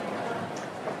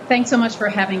 Thanks so much for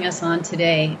having us on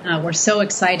today. We're so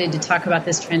excited to talk about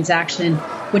this transaction,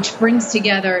 which brings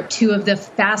together two of the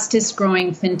fastest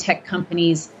growing fintech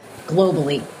companies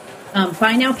globally.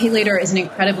 Buy now, pay later is an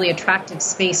incredibly attractive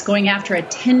space going after a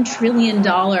 $10 trillion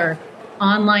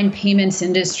online payments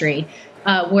industry,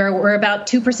 where we're about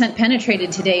 2%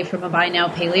 penetrated today from a buy now,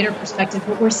 pay later perspective.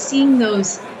 But we're seeing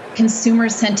those consumer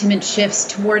sentiment shifts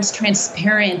towards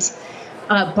transparent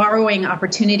borrowing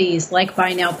opportunities like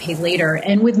buy now, pay later.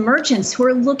 And with merchants who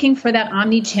are looking for that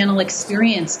omni-channel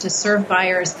experience to serve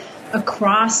buyers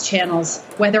across channels,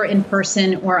 whether in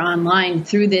person or online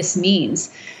through this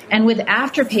means. And with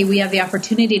Afterpay, we have the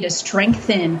opportunity to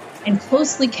strengthen and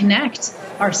closely connect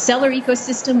our seller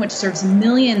ecosystem, which serves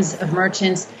millions of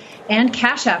merchants, and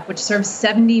Cash App, which serves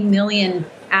 70 million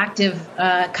active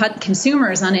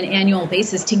consumers on an annual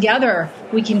basis. Together,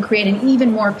 we can create an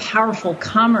even more powerful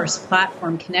commerce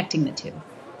platform connecting the two.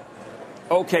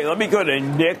 Okay, let me go to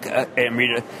Nick,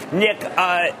 Amrita. Nick,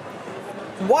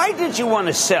 why did you want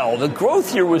to sell? The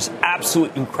growth here was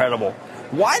absolutely incredible.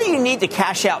 Why do you need to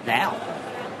cash out now?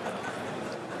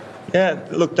 Yeah,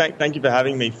 look, thank you for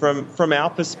having me. From our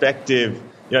perspective,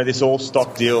 this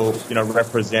all-stock deal,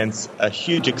 represents a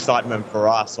huge excitement for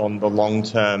us on the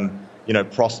long-term,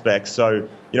 prospects. So,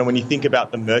 when you think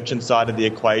about the merchant side of the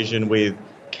equation with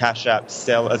Cash App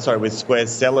with Square's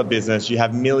seller business, you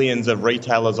have millions of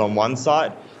retailers on one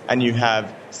side, and you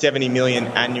have 70 million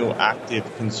annual active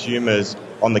consumers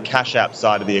on the Cash App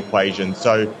side of the equation.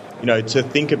 So, to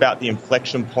think about the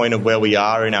inflection point of where we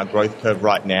are in our growth curve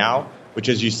right now, which,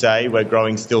 as you say, we're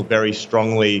growing still very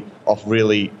strongly off a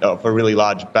really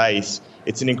large base.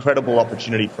 It's an incredible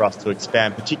opportunity for us to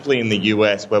expand, particularly in the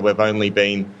US, where we've only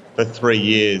been for 3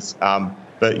 years. But,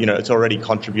 it's already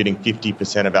contributing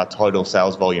 50% of our total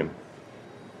sales volume.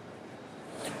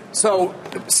 So,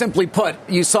 simply put,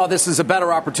 you saw this as a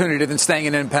better opportunity than staying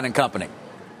in an independent company.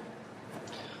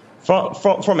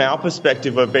 From our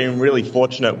perspective, we've been really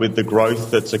fortunate with the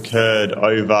growth that's occurred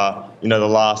over, the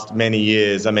last many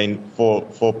years. I mean,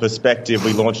 for perspective,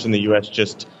 we launched in the US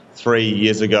just 3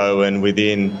 years ago, and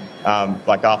within,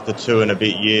 after 2 and a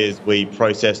bit years, we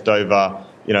processed over,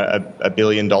 $1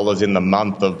 billion in the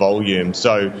month of volume.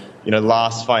 So,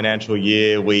 last financial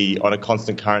year, we, on a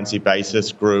constant currency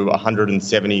basis, grew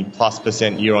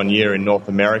 170+% year on year in North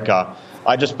America.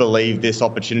 I just believe this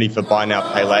opportunity for buy now,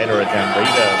 pay later at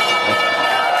Amrita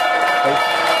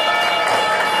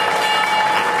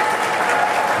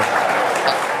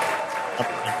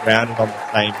grounded on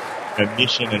the same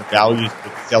mission and values to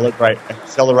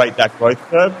accelerate that growth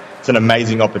curve. It's an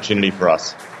amazing opportunity for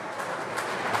us.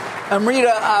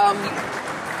 Amrita,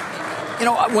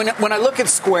 when I look at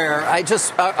Square,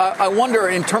 I wonder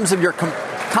in terms of your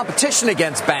competition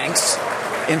against banks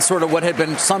in sort of what had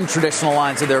been some traditional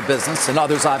lines of their business and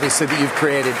others, obviously, that you've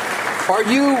created. Are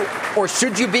you, or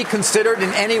should you be considered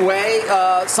in any way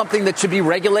something that should be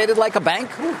regulated like a bank?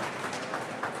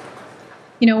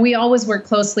 We always work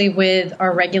closely with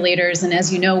our regulators. And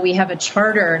as you know, we have a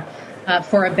charter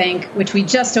for a bank, which we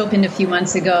just opened a few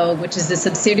months ago, which is a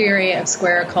subsidiary of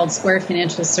Square called Square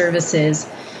Financial Services.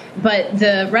 But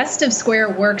the rest of Square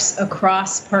works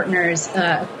across partners,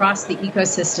 across the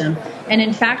ecosystem. And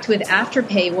in fact, with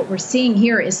Afterpay, what we're seeing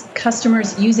here is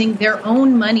customers using their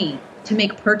own money to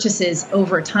make purchases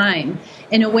over time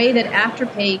in a way that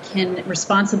Afterpay can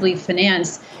responsibly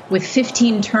finance with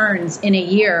 15 turns in a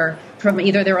year from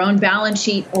either their own balance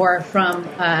sheet or from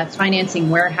financing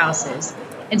warehouses.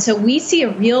 And so we see a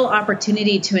real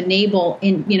opportunity to enable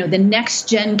the next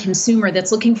gen consumer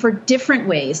that's looking for different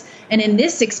ways. And in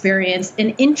this experience,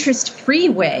 an interest-free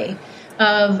way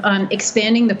of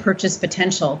expanding the purchase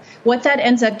potential. What that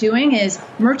ends up doing is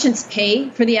merchants pay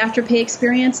for the Afterpay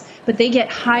experience, but they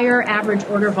get higher average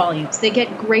order volumes. They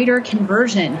get greater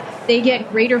conversion. They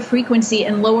get greater frequency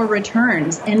and lower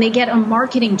returns. And they get a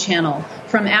marketing channel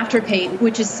from Afterpay,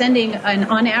 which is sending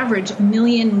on average 1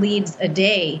 million leads a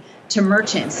day to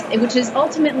merchants, which is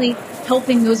ultimately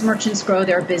helping those merchants grow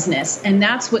their business. And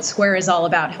that's what Square is all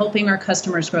about, helping our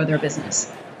customers grow their business.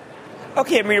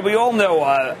 Okay, I mean, we all know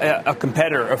a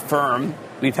competitor, Affirm.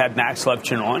 We've had Max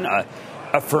Levchin on.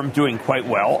 Affirm doing quite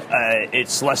well.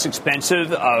 It's less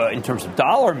expensive in terms of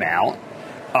dollar amount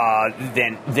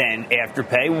than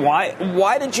Afterpay.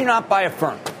 Why did you not buy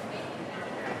Affirm?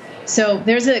 So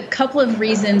there's a couple of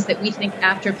reasons that we think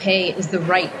Afterpay is the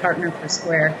right partner for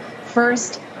Square.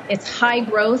 First, It's high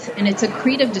growth, and it's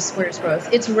accretive to Square's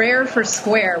growth. It's rare for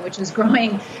Square, which is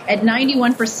growing at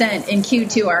 91% in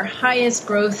Q2, our highest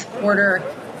growth quarter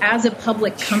as a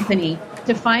public company,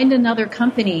 to find another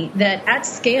company that at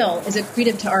scale is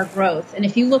accretive to our growth. And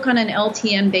if you look on an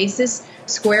LTM basis,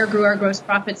 Square grew our gross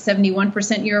profit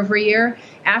 71% year over year.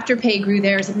 Afterpay grew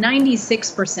theirs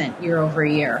 96% year over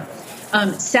year.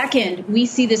 Second, we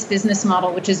see this business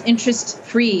model, which is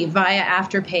interest-free via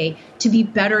Afterpay, to be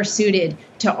better suited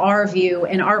to our view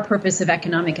and our purpose of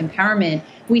economic empowerment.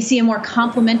 We see a more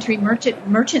complementary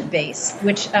merchant base,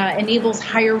 which enables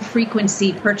higher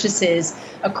frequency purchases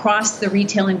across the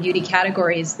retail and beauty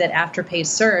categories that Afterpay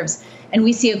serves. And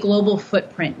we see a global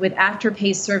footprint, with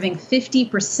Afterpay serving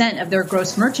 50% of their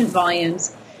gross merchant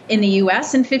volumes in the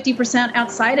U.S. and 50%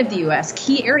 outside of the U.S.,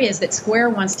 key areas that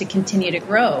Square wants to continue to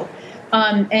grow.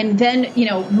 And then,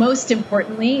 most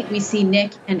importantly, we see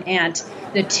Nick and Ant,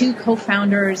 the two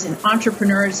co-founders and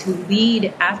entrepreneurs who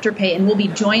lead Afterpay and will be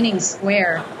joining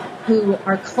Square, who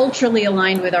are culturally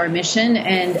aligned with our mission,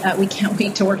 and we can't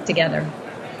wait to work together.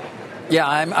 Yeah,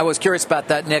 I was curious about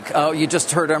that, Nick. You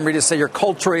just heard Amrita say you're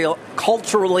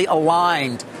culturally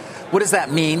aligned. What does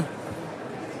that mean?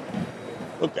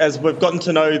 Look, as we've gotten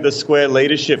to know the Square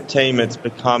leadership team, it's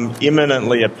become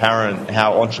imminently apparent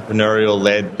how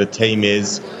entrepreneurial-led the team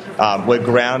is. We're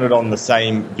grounded on the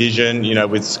same vision,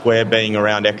 with Square being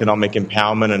around economic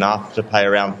empowerment and Afterpay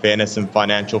around fairness and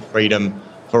financial freedom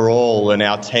for all. And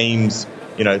our teams,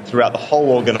 throughout the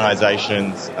whole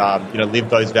organisations,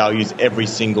 live those values every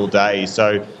single day.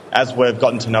 So as we've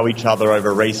gotten to know each other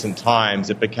over recent times,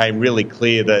 it became really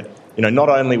clear that not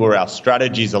only were our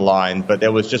strategies aligned, but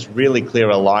there was just really clear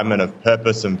alignment of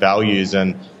purpose and values.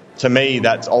 And to me,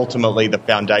 that's ultimately the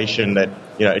foundation that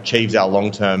achieves our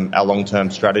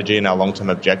long-term strategy and our long-term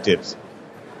objectives.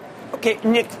 Okay,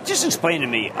 Nick, just explain to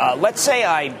me. Let's say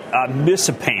I miss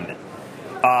a payment.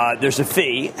 There's a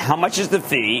fee. How much is the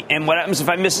fee? And what happens if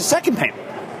I miss a second payment?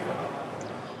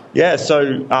 Yeah,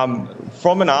 so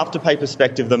from an Afterpay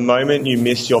perspective, the moment you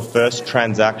miss your first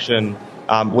transaction,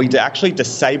 we actually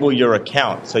disable your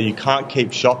account, so you can't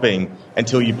keep shopping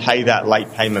until you pay that late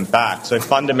payment back. So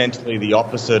fundamentally the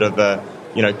opposite of a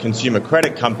consumer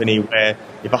credit company, where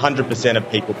if 100% of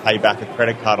people pay back a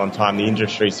credit card on time, the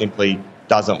industry simply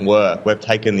doesn't work. We've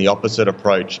taken the opposite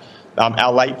approach.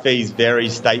 Our late fees vary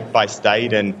state by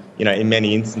state, and in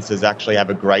many instances actually have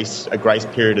a grace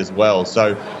period as well.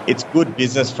 So it's good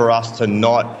business for us to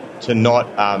not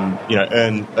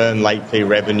earn late fee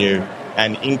revenue.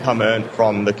 And income earned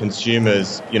from the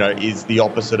consumers, is the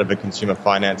opposite of a consumer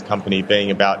finance company,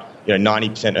 being about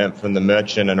 90% earned from the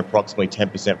merchant and approximately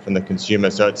 10% from the consumer.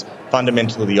 So it's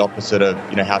fundamentally the opposite of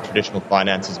how traditional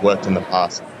finance has worked in the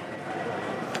past.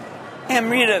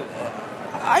 Amrita,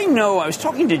 I was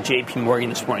talking to JP Morgan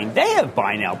this morning. They have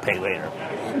buy now, pay later.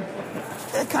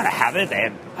 They kind of have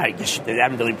it. I guess they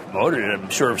haven't really promoted it. I'm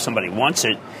sure if somebody wants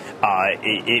it,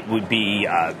 it would be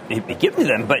given to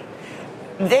them. But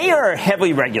they are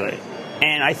heavily regulated,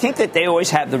 and I think that they always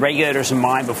have the regulators in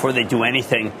mind before they do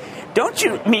anything. Don't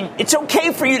you? I mean, it's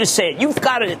okay for you to say it. You've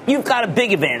got a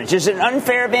big advantage. Is it an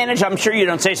unfair advantage? I'm sure you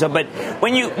don't say so. But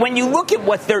when you look at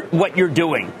what you're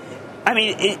doing, I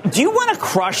mean, do you want to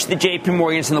crush the JP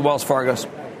Morgans and the Wells Fargos?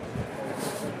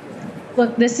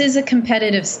 Look, this is a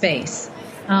competitive space,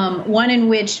 one in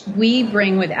which we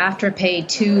bring with Afterpay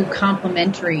two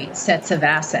complementary sets of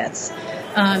assets.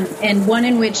 And one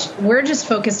in which we're just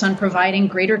focused on providing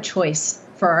greater choice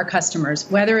for our customers,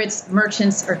 whether it's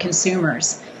merchants or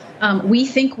consumers. We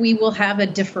think we will have a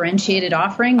differentiated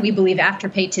offering. We believe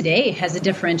Afterpay today has a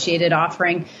differentiated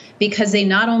offering because they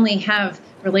not only have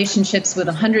relationships with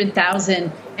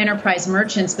 100,000 enterprise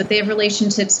merchants, but they have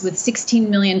relationships with 16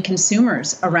 million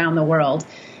consumers around the world.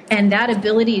 And that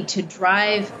ability to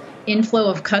drive inflow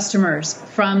of customers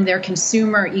from their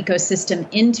consumer ecosystem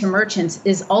into merchants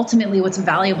is ultimately what's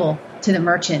valuable to the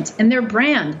merchant. And their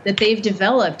brand that they've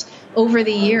developed over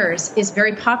the years is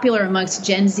very popular amongst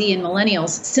Gen Z and millennials,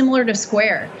 similar to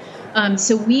Square.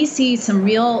 So we see some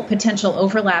real potential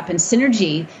overlap and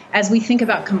synergy as we think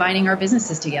about combining our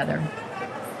businesses together.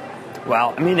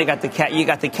 Well, I mean, you got the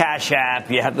Cash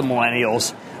App, you have the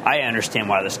millennials. I understand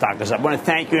why the stock is up. I want to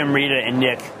thank you, Amrita and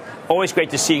Nick. Always great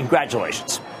to see you.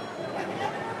 Congratulations.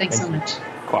 Thanks so much.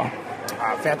 Cool.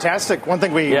 Fantastic. One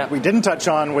thing we didn't touch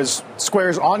on was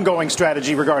Square's ongoing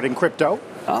strategy regarding crypto,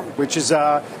 which has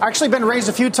actually been raised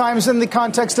a few times in the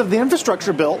context of the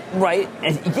infrastructure bill. Right.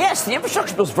 And yes, the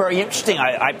infrastructure bill is very interesting.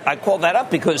 I called that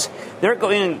up because they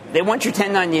want your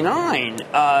 1099.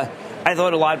 I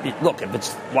thought a lot of people,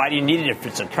 why do you need it if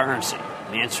it's a currency?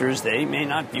 The answer is they may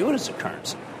not view it as a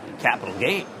currency. Capital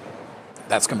gain.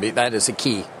 That is a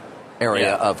key.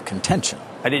 area of contention.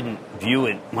 I didn't view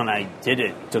it when I did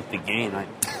it, took the gain. I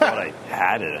thought I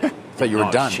had it. I thought you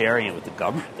were done. Sharing it with the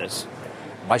government.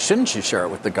 Why shouldn't you share it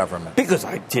with the government? Because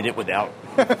I did it without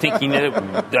thinking that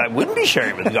I wouldn't be sharing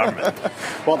it with the government.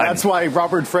 Well, that's why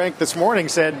Robert Frank this morning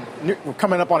said we're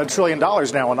coming up on $1 trillion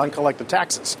now in uncollected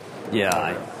taxes.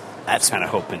 Yeah, that's kind of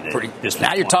hoping that this.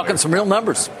 Now you're talking some real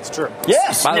numbers. It's true.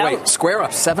 Yes. By the way, Square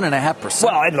up 7.5%.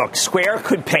 Well, look, Square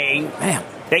could pay. Man,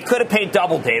 they could have paid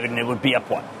double, David, and it would be up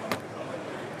what?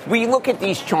 We look at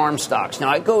these charm stocks. Now,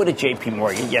 I go to J.P.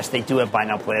 Morgan. Yes, they do have buy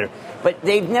now, pay later, but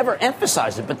they've never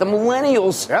emphasized it. But the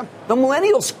millennials,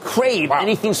 crave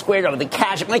anything squared over. The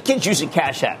Cash App. My kids using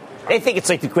Cash App. They think it's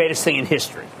like the greatest thing in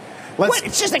history.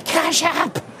 It's just a Cash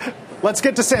App. Let's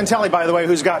get to Santelli, by the way,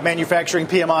 who's got manufacturing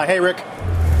PMI. Hey, Rick.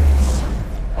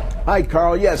 Hi,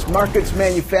 Carl. Yes, markets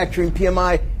manufacturing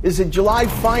PMI is a July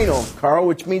final, Carl,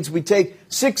 which means we take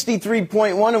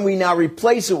 63.1 and we now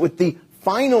replace it with the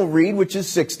final read, which is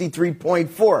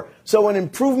 63.4. So an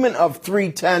improvement of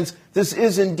 0.3. This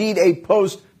is indeed a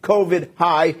post-COVID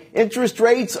high. Interest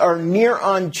rates are near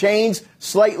unchanged,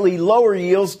 slightly lower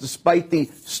yields despite the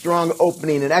strong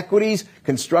opening in equities.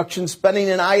 Construction spending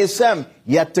in ISM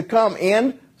yet to come.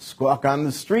 And Squawk on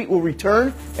the Street will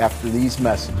return after these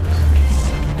messages.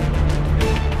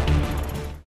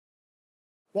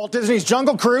 Walt Disney's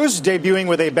Jungle Cruise debuting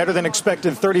with a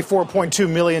better-than-expected 34.2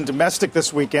 million domestic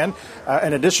this weekend,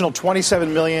 an additional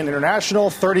 27 million international,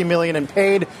 30 million in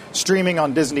paid, streaming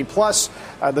on Disney+.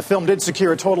 The film did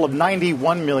secure a total of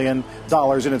 $91 million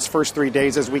in its first 3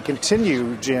 days as we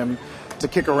continue, Jim, to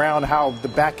kick around how the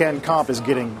back-end comp is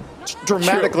getting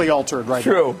dramatically altered right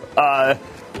now. True.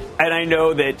 And I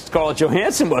know that Scarlett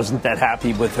Johansson wasn't that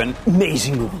happy with an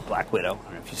amazing movie, Black Widow. I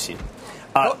don't know if you've seen it.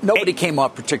 Nobody came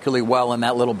off particularly well in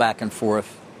that little back and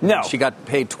forth. No. She got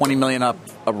paid $20 million up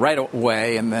right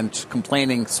away, and then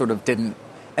complaining sort of didn't.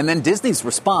 And then Disney's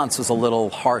response was a little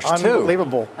harsh, too.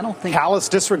 Unbelievable. I don't think. Callous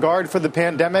disregard for the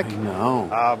pandemic.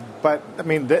 No. But, I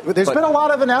mean, there's been a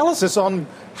lot of analysis on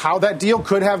how that deal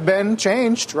could have been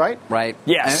changed, right? Right.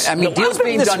 Yes. I mean, deals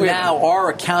being done now are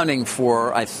accounting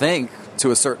for, I think,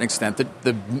 to a certain extent,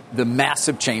 the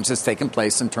massive change that's taken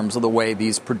place in terms of the way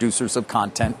these producers of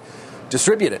content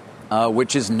distribute it,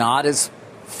 which is not as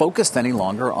focused any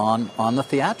longer on the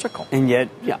theatrical. And yet,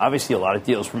 obviously a lot of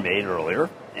deals were made earlier,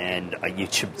 and you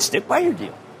should stick by your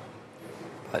deal.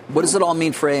 But what does it all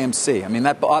mean for AMC? I mean,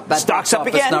 that stock's box up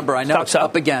office again. number, I know Stock's it's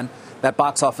up again. That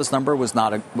box office number was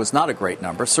not a great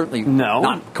number. Certainly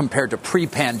not compared to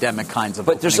pre-pandemic kinds of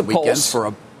opening weekends for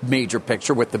a major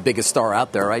picture with the biggest star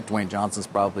out there, right? Dwayne Johnson's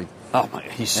probably. Oh my,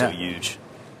 he's so huge.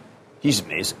 He's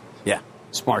amazing. Yeah.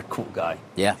 Smart, cool guy.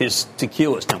 Yeah. His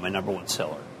tequila is now my number one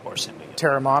seller.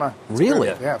 Terramana. Really?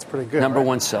 Yeah, it's pretty good. Number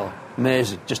one seller.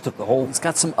 Amazing. Just took the whole. He's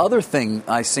got some other thing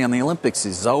I see on the Olympics.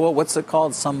 Zoa, what's it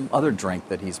called? Some other drink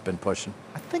that he's been pushing.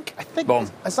 I think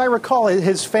as I recall,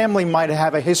 his family might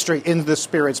have a history in the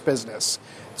spirits business.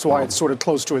 That's why it's sort of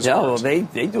close to his heart. Well,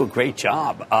 they do a great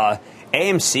job.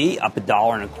 AMC up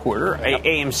 $1.25.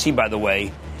 AMC, by the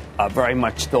way, very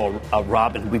much still a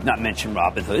Robin. We've not mentioned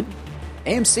Robinhood.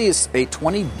 AMC is a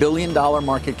 $20 billion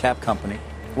market cap company.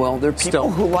 Well, there are people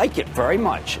who like it very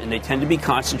much, and they tend to be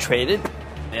concentrated.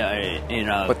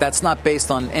 But that's not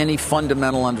based on any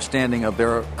fundamental understanding of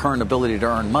their current ability to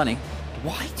earn money.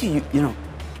 Why do you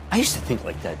I used to think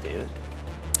like that, David.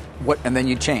 What? And then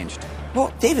you changed.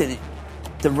 Well, David,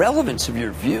 the relevance of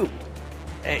your view,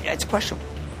 it's questionable.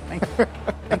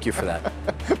 Thank you for that.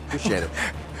 Appreciate it.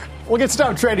 We'll get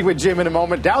started trading with Jim in a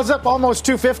moment. Dow's up almost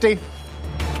 250.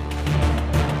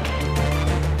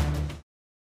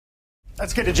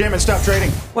 Let's get to Jim and stop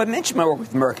trading. Well, I mentioned my work with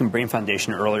the American Brain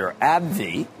Foundation earlier.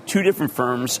 AbbVie, two different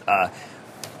firms,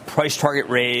 price target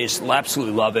raised,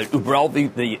 absolutely love it.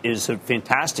 Ubrelvy is a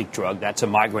fantastic drug. That's a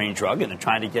migraine drug, and they're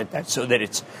trying to get that so that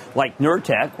it's like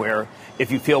Nurtec, where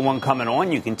if you feel one coming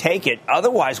on, you can take it.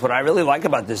 Otherwise, what I really like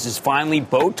about this is finally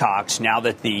Botox, now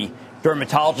that the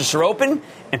dermatologists are open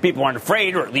and people aren't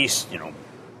afraid, or at least,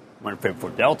 weren't afraid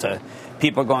for Delta.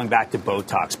 People are going back to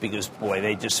Botox because, boy,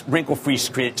 they just wrinkle-free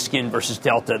skin versus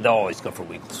Delta. They'll always go for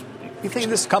wrinkles. You think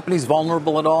this company's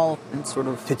vulnerable at all in sort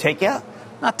of to take out?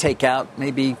 Not take out,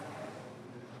 maybe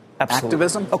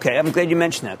activism? Okay, I'm glad you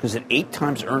mentioned that because at 8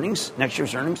 times earnings, next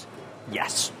year's earnings,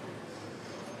 yes.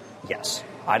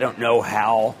 I don't know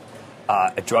how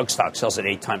a drug stock sells at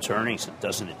 8 times earnings and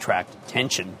doesn't attract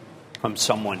attention from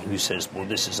someone who says, well,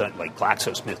 this is like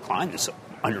GlaxoSmithKline, this is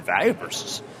undervalued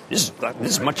versus this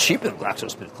is much cheaper than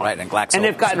GlaxoSmithKline. Right, and Glaxo. And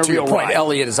they've gotten a real point. ride.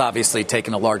 Elliott has obviously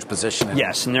taken a large position.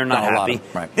 Yes, and they're not happy.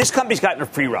 Right. This company's gotten a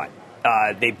free ride.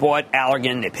 They bought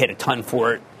Allergan. They paid a ton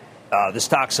for it. The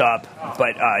stock's up,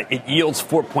 but it yields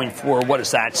 4.4. What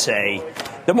does that say?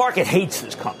 The market hates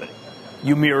this company.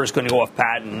 Humira is going to go off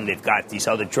patent. They've got these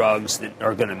other drugs that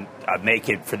are going to make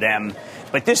it for them.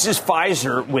 But this is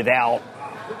Pfizer without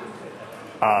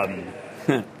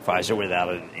Pfizer without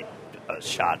a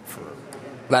shot for...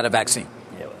 Without a vaccine.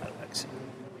 Yeah, without a vaccine,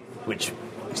 which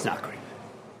is not great.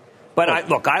 But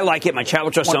I like it. My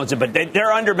Travel Trust owns it, but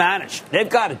they're undermanaged. They've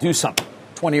got to do something.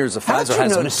 20 years of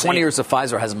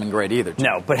Pfizer hasn't been great either.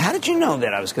 No, but how did you know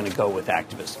that I was going to go with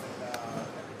activism?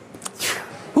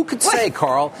 Who could say,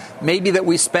 Carl? Maybe that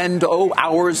we spend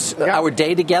our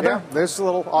day together? Yeah, there's a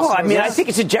little... Well, I mean, I think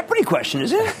it's a Jeopardy question,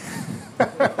 isn't it?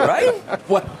 Right?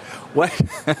 What?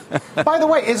 By the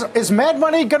way, is Mad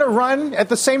Money going to run at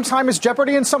the same time as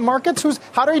Jeopardy in some markets?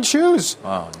 How do you choose?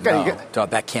 Oh, no.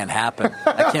 That can't happen.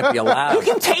 That can't be allowed. You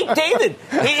can tape David.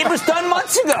 It was done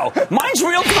months ago. Mine's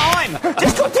real time.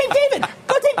 Just go tape David.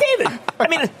 I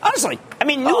mean, honestly.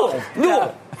 Newell.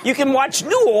 Yeah. You can watch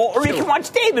Newell or you can watch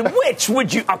David. Which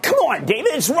would you... Oh, come on,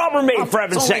 David. It's Rubbermaid, for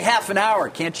heaven's sake. It's only half an hour.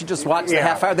 Can't you just watch the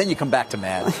half hour? Then you come back to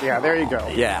Mad. Yeah, there you go.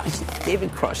 Yeah.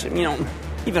 David crushed it.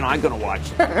 Even I'm going to watch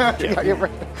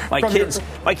it.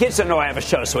 My kids don't know I have a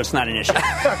show, so it's not an issue.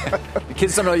 The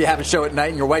kids don't know you have a show at night,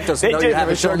 and your wife doesn't know you have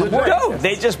a show in the morning. No,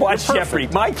 they just watch Jeopardy.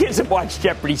 My kids have watched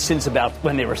Jeopardy since about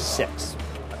when they were 6.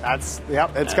 It's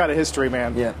got a history,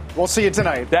 man. Yeah. We'll see you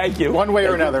tonight. Thank you. One way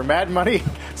or another. Mad Money,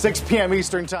 6 p.m.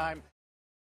 Eastern Time.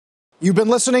 You've been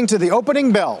listening to The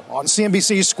Opening Bell on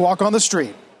CNBC's Squawk on the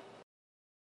Street.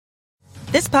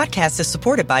 This podcast is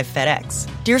supported by FedEx.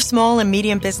 Dear small and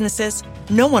medium businesses,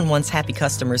 no one wants happy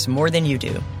customers more than you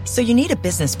do. So you need a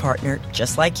business partner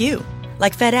just like you.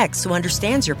 Like FedEx, who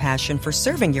understands your passion for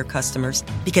serving your customers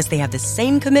because they have the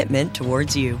same commitment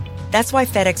towards you. That's why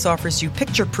FedEx offers you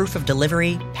picture proof of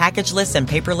delivery, packageless and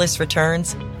paperless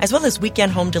returns, as well as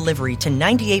weekend home delivery to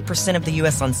 98% of the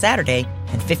U.S. on Saturday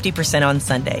and 50% on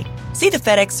Sunday. See the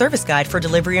FedEx service guide for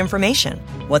delivery information.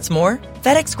 What's more,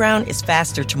 FedEx Ground is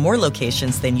faster to more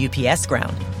locations than UPS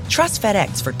Ground. Trust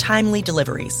FedEx for timely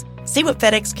deliveries. See what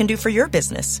FedEx can do for your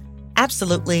business.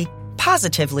 Absolutely,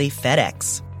 positively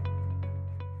FedEx.